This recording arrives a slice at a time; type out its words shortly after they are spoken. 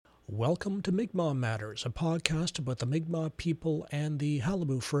Welcome to Mi'kmaq Matters, a podcast about the Mi'kmaq people and the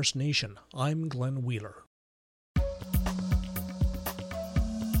Qalipu First Nation. I'm Glenn Wheeler.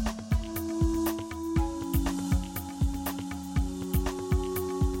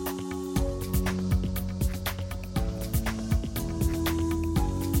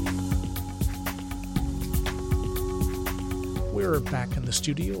 We're back in the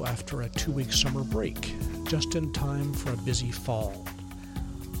studio after a 2-week summer break, just in time for a busy fall.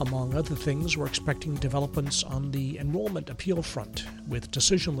 Among other things, we're expecting developments on the enrollment appeal front, with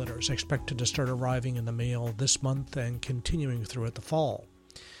decision letters expected to start arriving in the mail this month and continuing throughout the fall.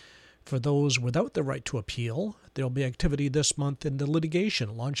 For those without the right to appeal, there will be activity this month in the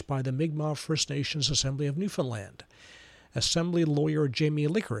litigation launched by the Mi'kmaq First Nations Assembly of Newfoundland. Assembly lawyer Jamie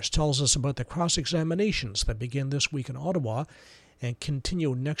Lickers tells us about the cross-examinations that begin this week in Ottawa and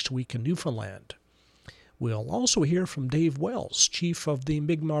continue next week in Newfoundland. We'll also hear from Dave Wells, chief of the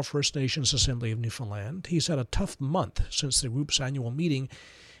Mi'kmaq First Nations Assembly of Newfoundland. He's had a tough month since the group's annual meeting,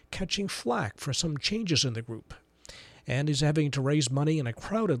 catching flack for some changes in the group. And he's having to raise money in a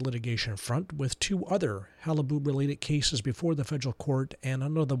crowded litigation front with 2 other Qalipu-related cases before the federal court and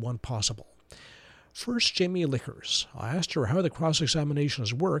another one possible. First, Jamie Lickers. I asked her how the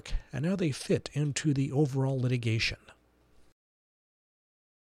cross-examinations work and how they fit into the overall litigation.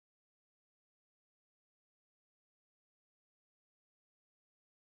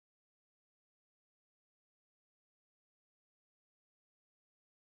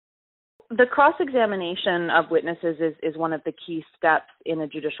 The cross-examination of witnesses is one of the key steps in a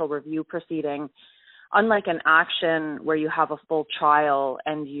judicial review proceeding. Unlike an action where you have a full trial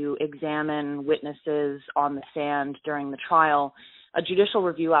and you examine witnesses on the stand during the trial, a judicial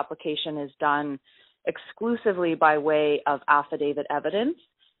review application is done exclusively by way of affidavit evidence.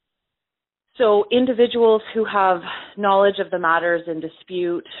 So individuals who have knowledge of the matters in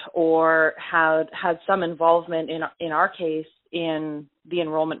dispute or had some involvement in our case in the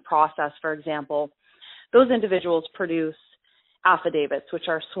enrollment process, for example, those individuals produce affidavits, which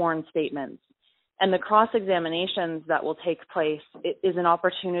are sworn statements. And the cross-examinations that will take place is an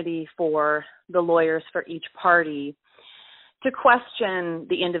opportunity for the lawyers for each party to question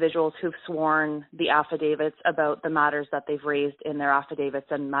the individuals who've sworn the affidavits about the matters that they've raised in their affidavits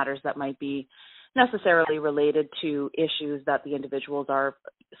and matters that might be necessarily related to issues that the individuals are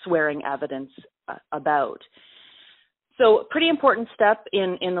swearing evidence about. So pretty important step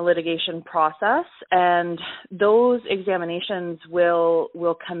in the litigation process, and those examinations will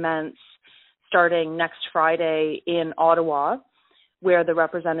commence starting next Friday in Ottawa, where the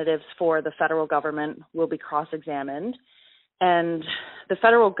representatives for the federal government will be cross-examined. And the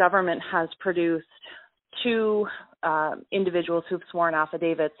federal government has produced 2 individuals who've sworn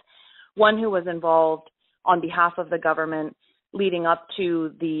affidavits, one who was involved on behalf of the government leading up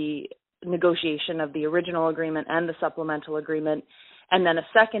to the negotiation of the original agreement and the supplemental agreement, and then a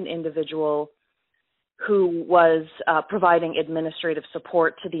second individual who was providing administrative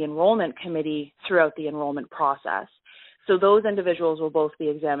support to the enrollment committee throughout the enrollment process. So those individuals will both be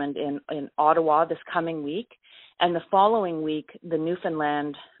examined in Ottawa this coming week, and the following week, the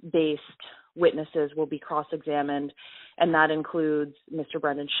Newfoundland-based witnesses will be cross-examined, and that includes Mr.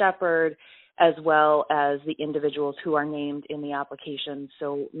 Brendan Shepherd, as well as the individuals who are named in the application,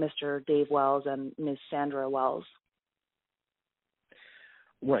 so Mr. Dave Wells and Ms. Sandra Wells.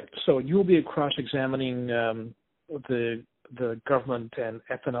 Right. So you'll be cross-examining the government and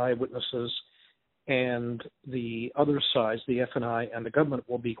FNI witnesses, and the other sides, the FNI and the government,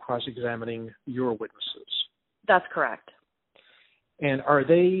 will be cross-examining your witnesses. That's correct. And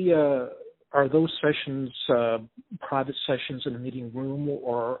are those sessions private sessions in a meeting room,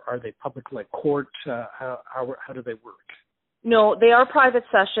 or are they public like court? How do they work? No, they are private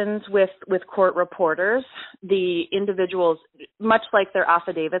sessions with court reporters. The individuals, much like their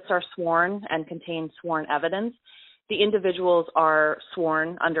affidavits are sworn and contain sworn evidence, the individuals are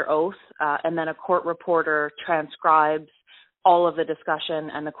sworn under oath, and then a court reporter transcribes all of the discussion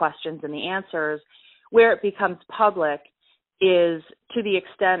and the questions and the answers. Where it becomes public is to the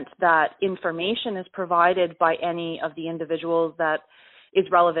extent that information is provided by any of the individuals that is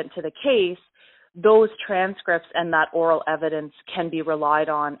relevant to the case. Those transcripts and that oral evidence can be relied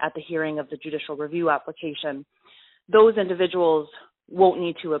on at the hearing of the judicial review application. Those individuals won't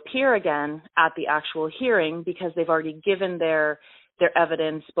need to appear again at the actual hearing because they've already given their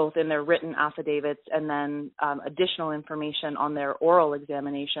evidence both in their written affidavits and then additional information on their oral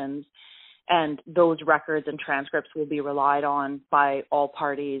examinations. And those records and transcripts will be relied on by all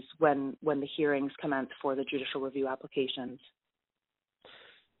parties when the hearings commence for the judicial review applications.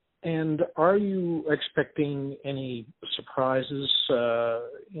 And are you expecting any surprises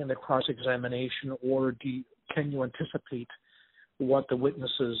in the cross-examination, or can you anticipate what the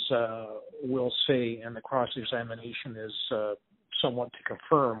witnesses will say, and the cross-examination is somewhat to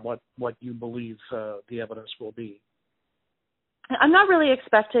confirm what you believe the evidence will be? I'm not really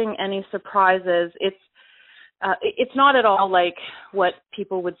expecting any surprises. It's not at all like what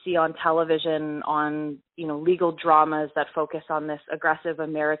people would see on television on, legal dramas that focus on this aggressive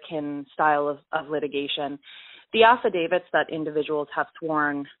American style of litigation. The affidavits that individuals have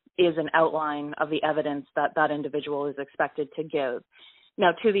sworn is an outline of the evidence that individual is expected to give.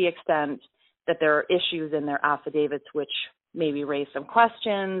 Now, to the extent that there are issues in their affidavits which maybe raise some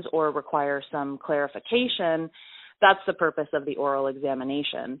questions or require some clarification, that's the purpose of the oral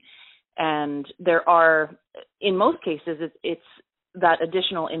examination. And there are, in most cases, it's that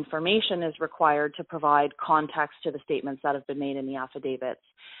additional information is required to provide context to the statements that have been made in the affidavits.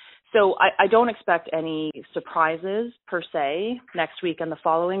 So I don't expect any surprises per se next week and the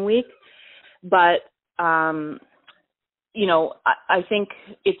following week, but I think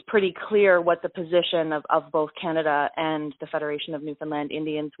it's pretty clear what the position of both Canada and the Federation of Newfoundland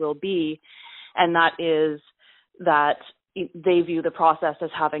Indians will be, and that is that they view the process as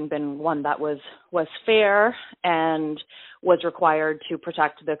having been one that was fair and was required to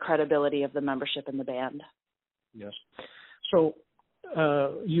protect the credibility of the membership in the band. Yes. So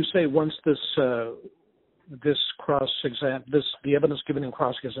you say once the evidence given in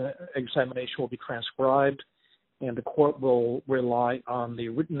cross-examination will be transcribed, and the court will rely on the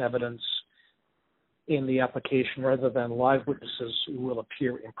written evidence in the application rather than live witnesses who will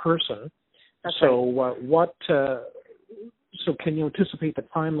appear in person. That's so right. So can you anticipate the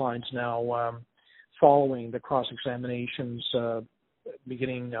timelines now following the cross-examinations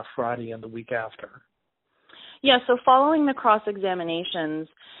beginning Friday and the week after? Yeah, so following the cross-examinations,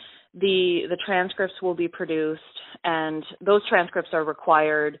 the transcripts will be produced, and those transcripts are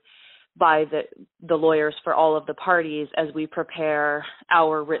required by the lawyers for all of the parties as we prepare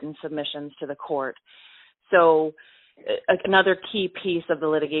our written submissions to the court. So another key piece of the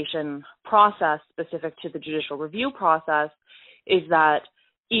litigation process specific to the judicial review process is that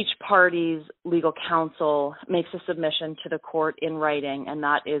each party's legal counsel makes a submission to the court in writing, and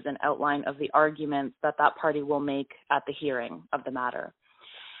that is an outline of the arguments that party will make at the hearing of the matter.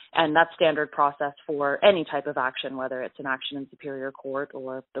 And that's standard process for any type of action, whether it's an action in Superior Court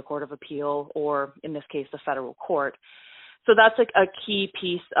or the Court of Appeal, or in this case, the federal court. So that's a key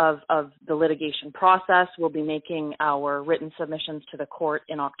piece of the litigation process. We'll be making our written submissions to the court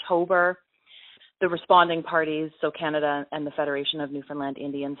in October. The responding parties, so Canada and the Federation of Newfoundland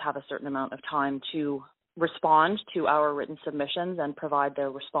Indians, have a certain amount of time to respond to our written submissions and provide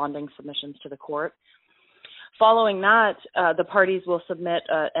their responding submissions to the court. Following that, the parties will submit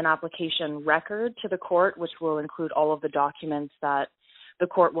an application record to the court, which will include all of the documents that the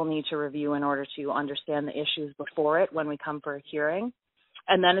court will need to review in order to understand the issues before it when we come for a hearing.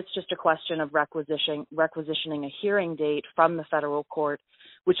 And then it's just a question of requisitioning a hearing date from the federal court,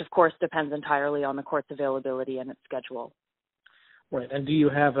 which of course depends entirely on the court's availability and its schedule. Right. And do you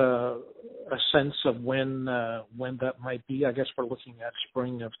have a sense of when that might be? I guess we're looking at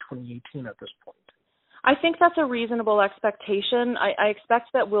spring of 2018 at this point. I think that's a reasonable expectation. I expect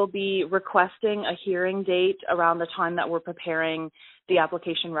that we'll be requesting a hearing date around the time that we're preparing the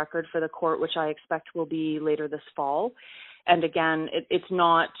application record for the court, which I expect will be later this fall. And again,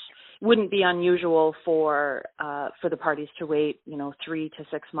 wouldn't be unusual for the parties to wait, 3 to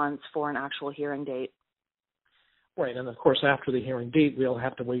 6 months for an actual hearing date. Right, and of course, after the hearing date, we'll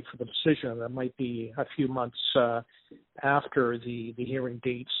have to wait for the decision. That might be a few months after the hearing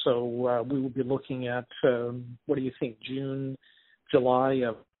date. So we will be looking at, what do you think, June, July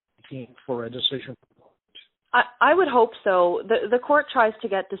of 2018 for a decision? I would hope so. The court tries to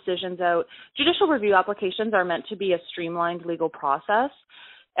get decisions out. Judicial review applications are meant to be a streamlined legal process,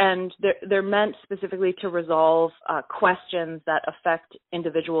 and they're meant specifically to resolve questions that affect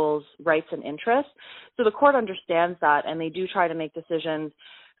individuals' rights and interests. So the court understands that, and they do try to make decisions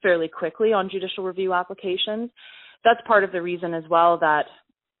fairly quickly on judicial review applications. That's part of the reason as well that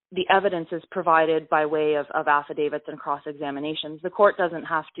the evidence is provided by way of affidavits and cross-examinations. The court doesn't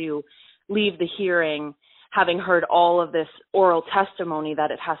have to leave the hearing having heard all of this oral testimony that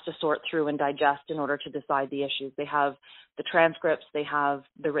it has to sort through and digest in order to decide the issues. They have the transcripts, they have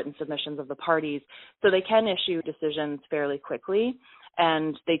the written submissions of the parties, so they can issue decisions fairly quickly,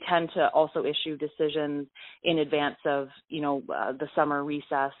 and they tend to also issue decisions in advance of, the summer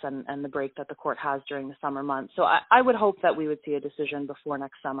recess and the break that the court has during the summer months. So I would hope that we would see a decision before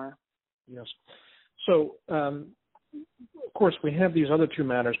next summer. Yes. So of course, we have these other two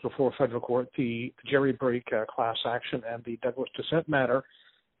matters before federal court, the Jerry Brake class action and the Douglas Doucette matter.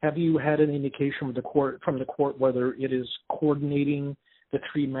 Have you had an indication from the court whether it is coordinating the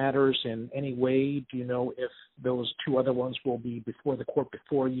three matters in any way? Do you know if those two other ones will be before the court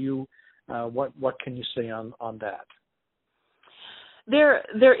before you? What can you say on that?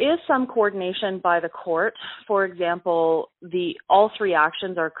 There is some coordination by the court. For example, all three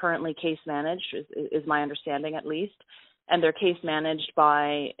actions are currently case managed, is my understanding at least, and they're case managed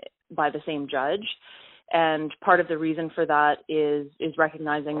by the same judge. And part of the reason for that is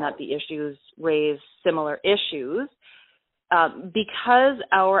recognizing that the issues raise similar issues. Because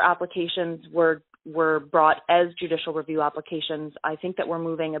our applications were brought as judicial review applications, I think that we're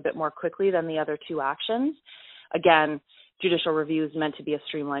moving a bit more quickly than the other two actions. Again, judicial review is meant to be a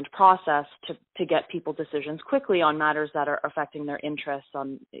streamlined process to get people decisions quickly on matters that are affecting their interests,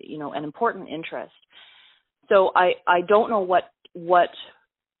 on an important interest. So I don't know what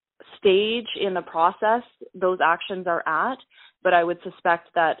stage in the process those actions are at, but I would suspect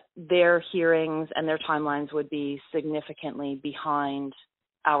that their hearings and their timelines would be significantly behind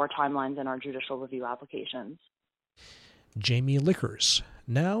our timelines and our judicial review applications. Jamie Lickers,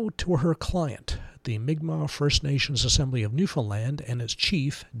 now to her client, the Mi'kmaq First Nations Assembly of Newfoundland and its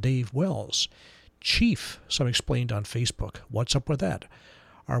chief, Dave Wells. Chief, some explained on Facebook. What's up with that?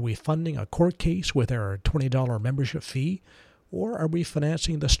 Are we funding a court case with our $20 membership fee, or are we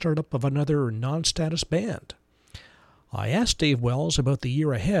financing the startup of another non-status band? I asked Dave Wells about the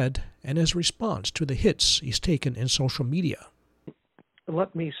year ahead and his response to the hits he's taken in social media.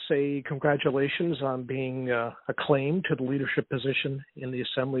 Let me say congratulations on being acclaimed to the leadership position in the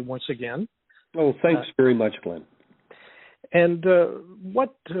Assembly once again. Oh, thanks very much, Glenn. And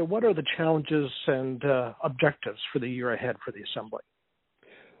what are the challenges and objectives for the year ahead for the Assembly?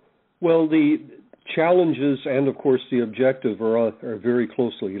 Well, the challenges and, of course, the objective are very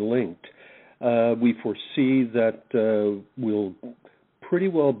closely linked. We foresee that we'll pretty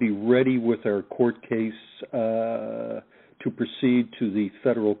well be ready with our court case to proceed to the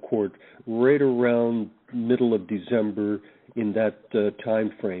federal court right around middle of December in that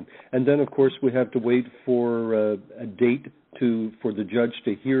time frame. And then, of course, we have to wait for a date for the judge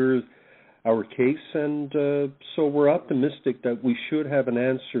to hear our case, and so we're optimistic that we should have an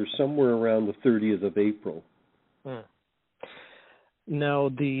answer somewhere around the 30th of April. Now,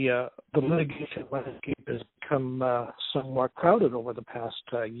 the litigation landscape has become somewhat crowded over the past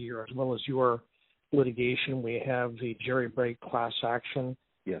year, as well as your litigation. We have the Jerry Brake class action.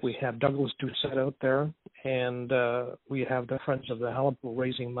 Yes. We have Douglas Doucette out there, and we have the Friends of the Halibut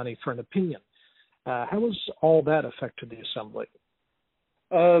raising money for an opinion. How has all that affected the Assembly?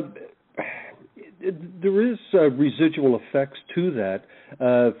 There is residual effects to that.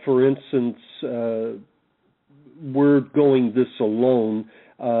 For instance, we're going this alone.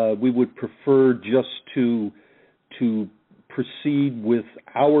 We would prefer just to proceed with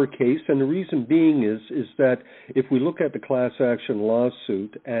our case, and the reason being is that if we look at the class action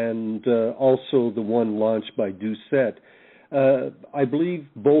lawsuit and also the one launched by Doucette, I believe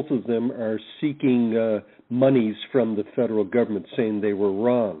both of them are seeking monies from the federal government, saying they were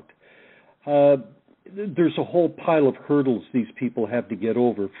wronged. There's a whole pile of hurdles these people have to get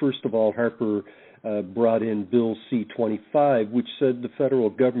over. First of all, Harper brought in Bill C-25, which said the federal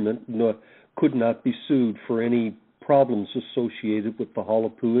government could not be sued for any problems associated with the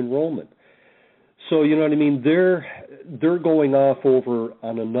Halipuu enrollment. So, you know what I mean? They're going off over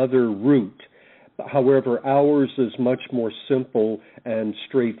on another route. However, ours is much more simple and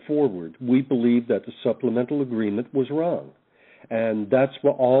straightforward. We believe that the supplemental agreement was wrong. And that's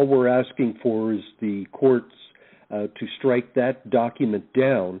what all we're asking for is the courts to strike that document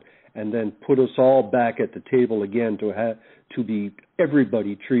down and then put us all back at the table again to be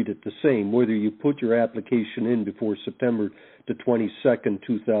everybody treated the same, whether you put your application in before September the 22nd,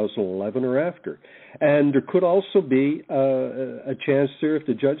 2011 or after. And there could also be a chance there, if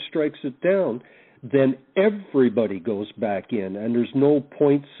the judge strikes it down, then everybody goes back in, and there's no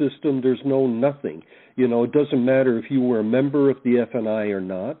point system, there's no nothing. You know, it doesn't matter if you were a member of the FNI or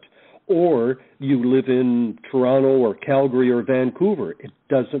not, or you live in Toronto or Calgary or Vancouver. It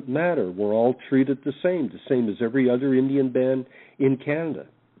doesn't matter. We're all treated the same as every other Indian band in Canada.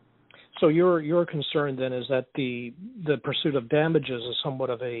 So your concern then is that the pursuit of damages is somewhat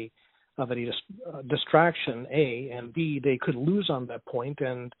of a distraction, A, and B, they could lose on that point,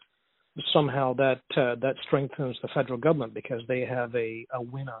 and somehow that strengthens the federal government because they have a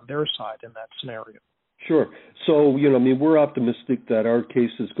win on their side in that scenario. Sure. So, you know, I mean, we're optimistic that our case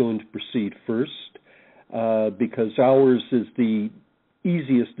is going to proceed first because ours is the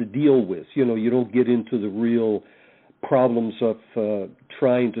easiest to deal with. You know, you don't get into the real problems of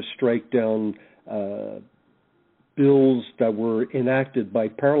trying to strike down bills that were enacted by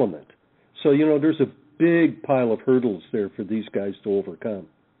Parliament. So, there's a big pile of hurdles there for these guys to overcome.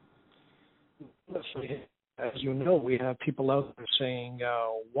 As you know, we have people out there saying,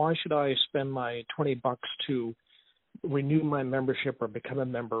 why should I spend my $20 to renew my membership or become a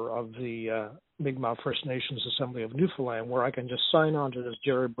member of the Mi'kmaq First Nations Assembly of Newfoundland, where I can just sign on to this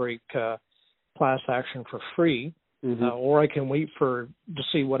Jerry Brake class action for free, or I can wait to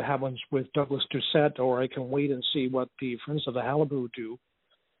see what happens with Douglas Doucette, or I can wait and see what the Friends of the Qalipu do.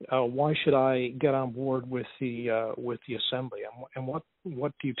 Why should I get on board with the assembly? And what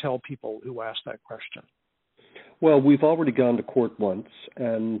do you tell people who ask that question? Well, we've already gone to court once,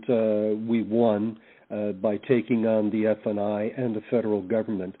 and we won by taking on the FNI and the federal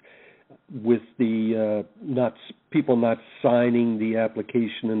government with the people not signing the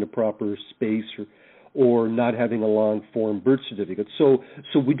application in the proper space or not having a long-form birth certificate. So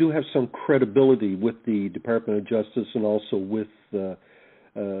we do have some credibility with the Department of Justice and also with the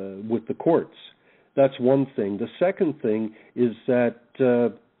courts. That's one thing. The second thing is that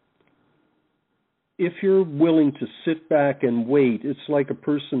if you're willing to sit back and wait, it's like a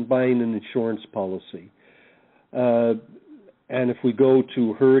person buying an insurance policy. And if we go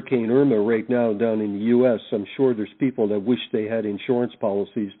to Hurricane Irma right now down in the U.S., I'm sure there's people that wish they had insurance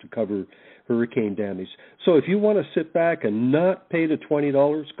policies to cover hurricane damage. So if you want to sit back and not pay the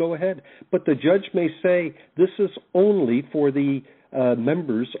 $20, go ahead. But the judge may say this is only for the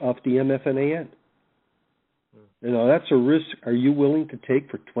members of the MFNAN. That's a risk. Are you willing to take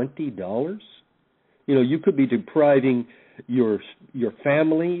for $20? You could be depriving your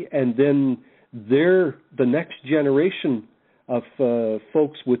family and then the next generation of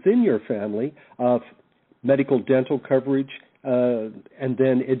folks within your family of medical dental coverage and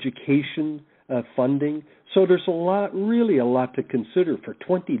then education funding. So there's really a lot to consider for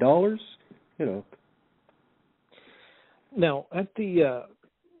 $20. Now, at the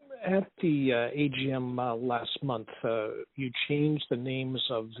AGM last month, you changed the names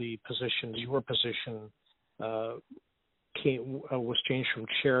of the positions. Your position was changed from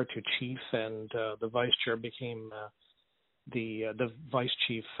chair to chief, and the vice chair became the vice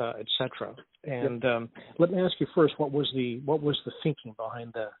chief, etc. And let me ask you first, what was the thinking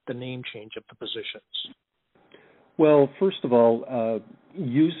behind the name change of the positions? Well, first of all,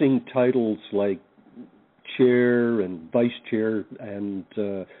 using titles like chair and vice chair and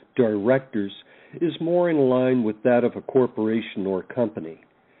directors is more in line with that of a corporation or company.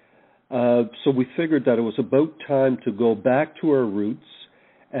 So we figured that it was about time to go back to our roots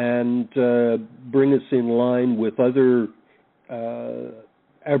and bring us in line with other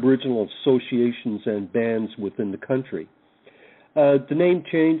Aboriginal associations and bands within the country. The name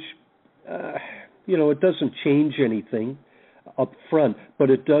change, it doesn't change anything up front, but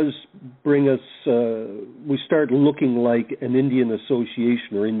it does bring us, we start looking like an Indian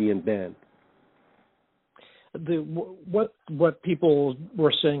association or Indian band. What people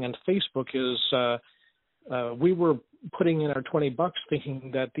were saying on Facebook is we were putting in our $20 thinking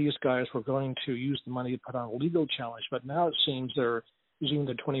that these guys were going to use the money to put on a legal challenge, but now it seems they're using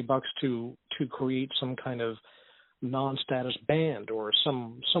the $20 to create some kind of non-status band or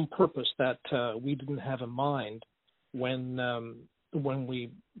some purpose that we didn't have in mind when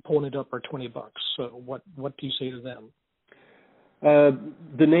we ponied up our $20. So what do you say to them?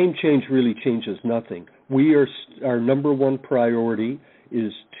 The name change really changes nothing. Our number one priority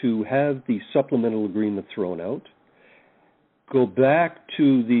is to have the supplemental agreement thrown out, go back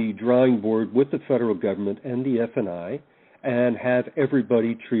to the drawing board with the federal government and the FNI, and have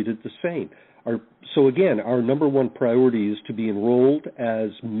everybody treated the same. So again, our number one priority is to be enrolled as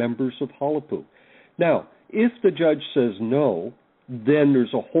members of Qalipu. Now, if the judge says no, then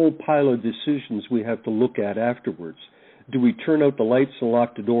there's a whole pile of decisions we have to look at afterwards. Do we turn out the lights and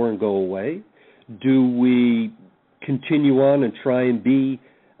lock the door and go away? Do we continue on and try and be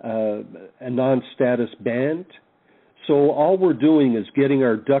a non-status band? So all we're doing is getting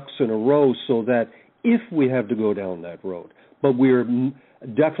our ducks in a row so that if we have to go down that road, but we're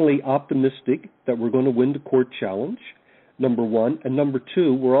definitely optimistic that we're going to win the court challenge, number one, and number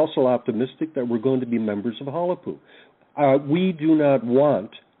two, we're also optimistic that we're going to be members of Qalipu. We do not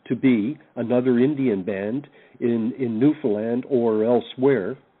want to be another Indian band in Newfoundland or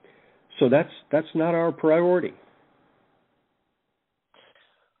elsewhere, so that's not our priority.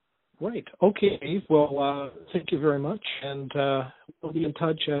 Right. Okay. Well, thank you very much, and we'll be in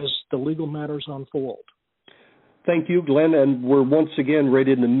touch as the legal matters unfold. Thank you, Glenn, and we're once again right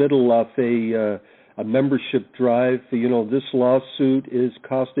in the middle of a membership drive. This lawsuit is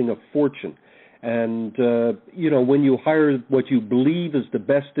costing a fortune, And, when you hire what you believe is the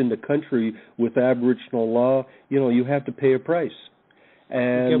best in the country with Aboriginal law, you have to pay a price.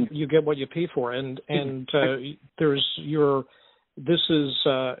 And you get what you pay for. And this is,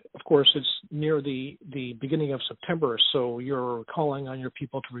 of course, it's near the beginning of September, so you're calling on your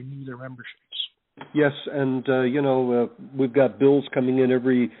people to renew their memberships. Yes, and we've got bills coming in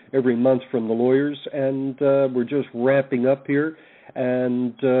every month from the lawyers, and we're just ramping up here.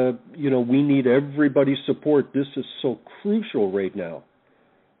 And we need everybody's support. This is so crucial right now.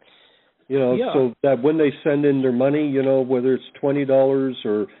 So that when they send in their money, whether it's $20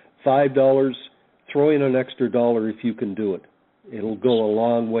 or $5, throw in an extra $1 if you can do it. It'll go a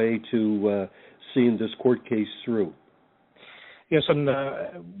long way to seeing this court case through. Yes, and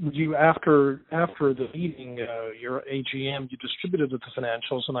you after the meeting, your AGM, you distributed the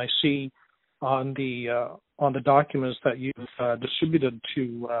financials, and I see on the documents that you've distributed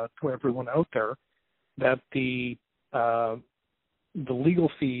to everyone out there that the legal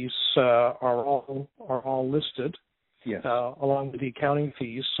fees are all listed, yes, along with the accounting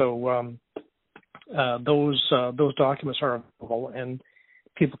fees. So those documents are available, and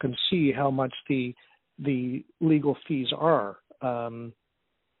people can see how much the legal fees are.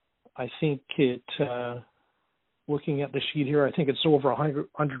 I think it. Looking at the sheet here, I think it's over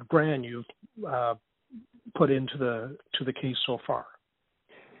 $100,000 you've put into the case so far.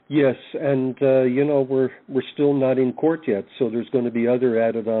 Yes, and we're still not in court yet, so there's going to be other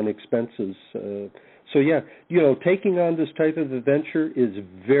added-on expenses. Taking on this type of adventure is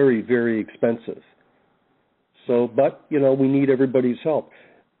very, very expensive. So, but we need everybody's help.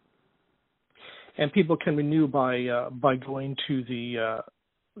 And people can renew by going to the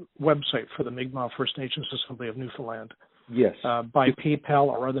website for the Mi'kmaq First Nations Assembly of Newfoundland. Yes. By PayPal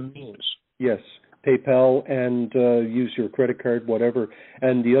or other means. Yes, PayPal and use your credit card, whatever.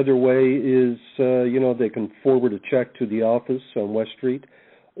 And the other way is, they can forward a check to the office on West Street,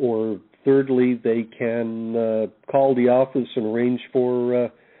 or thirdly, they can call the office and arrange for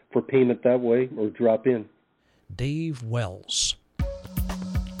payment that way or drop in. Dave Wells.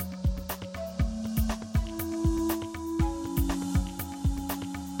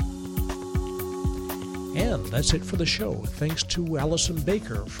 And that's it for the show. Thanks to Allison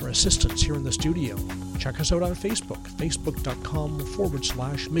Baker for assistance here in the studio. Check us out on Facebook,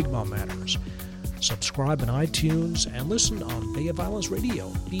 facebook.com/Mi'kmaq Matters. Subscribe on iTunes and listen on Bay of Islands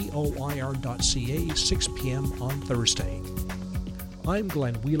Radio, BOIR.ca, 6 p.m. on Thursday. I'm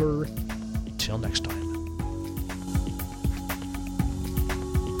Glenn Wheeler. Till next time.